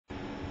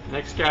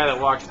Next guy that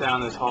walks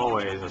down this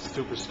hallway is a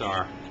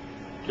superstar.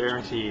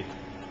 Guaranteed.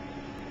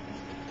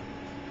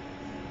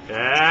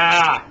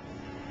 Yeah!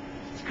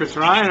 It's Chris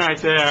Ryan right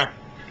there.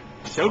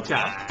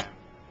 Showtime.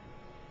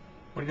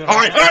 What are you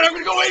Alright, I'm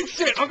gonna go ape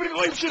shit! I'm gonna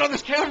go ape shit on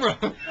this camera!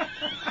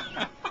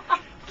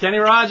 Kenny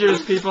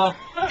Rogers, people.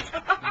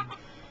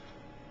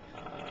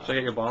 Should I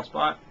get your bald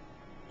spot?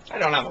 I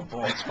don't have a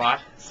bald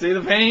spot. See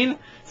the vein?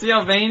 See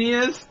how vain he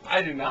is?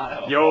 I do not have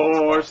a bald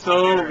You're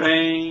spot. so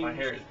vain. My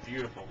hair is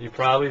beautiful. You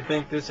probably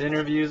think this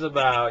interview's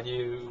about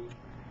you.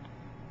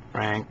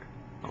 Frank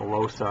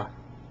Alosa.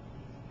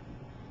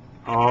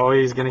 Oh,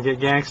 he's gonna get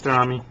gangster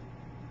on me.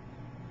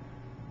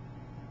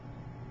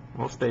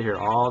 We'll stay here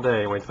all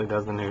day. Wait till he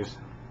does the news.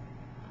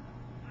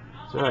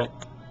 That's right.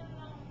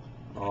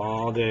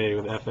 All day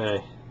with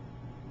FA.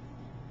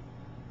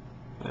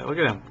 Yeah, look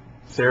at him.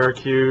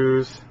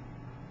 Syracuse.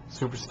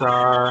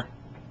 Superstar.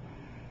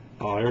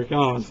 Oh, here he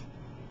comes.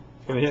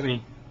 He's gonna hit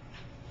me.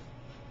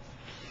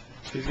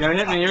 He's gonna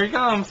hit me. Here he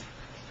comes.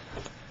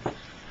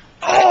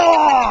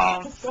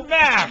 Oh,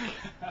 smack!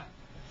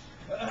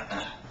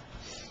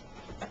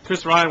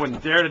 Chris Ryan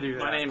wouldn't dare to do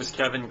that. My name is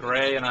Kevin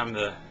Gray, and I'm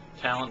the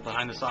talent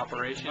behind this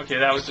operation. Okay,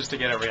 that was just to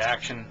get a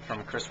reaction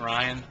from Chris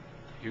Ryan.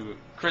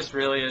 Chris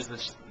really is the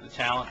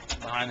talent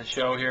behind the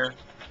show here.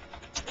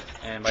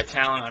 And by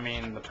talent, I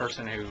mean the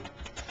person who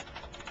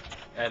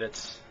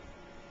edits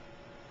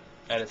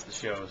the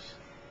shows.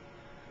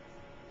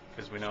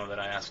 Because we know that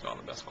I ask all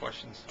the best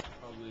questions.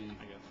 Probably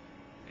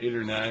 8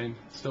 or 9.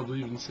 Still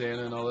believe in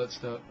Santa and all that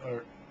stuff.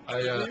 Or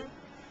I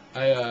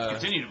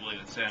Continue to believe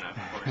in Santa, of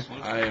course.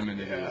 I am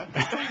into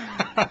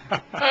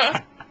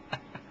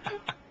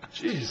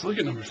Jeez, look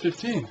at number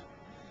 15.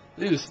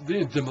 They need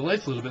to dim the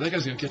lights a little bit. That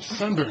guy's gonna catch a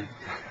sunburn.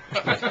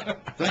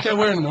 That guy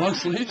wearing long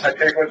sleeves. I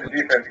take what the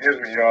defense gives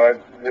me.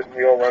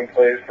 We all run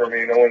plays for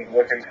me. No one's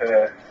looking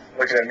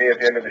at me at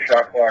the end of the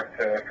shot clock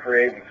to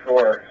create and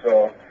score.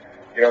 So,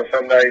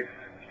 some nights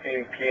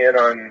teams key in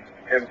on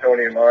Tim,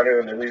 Tony, and Manu,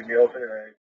 and they leave me open, and I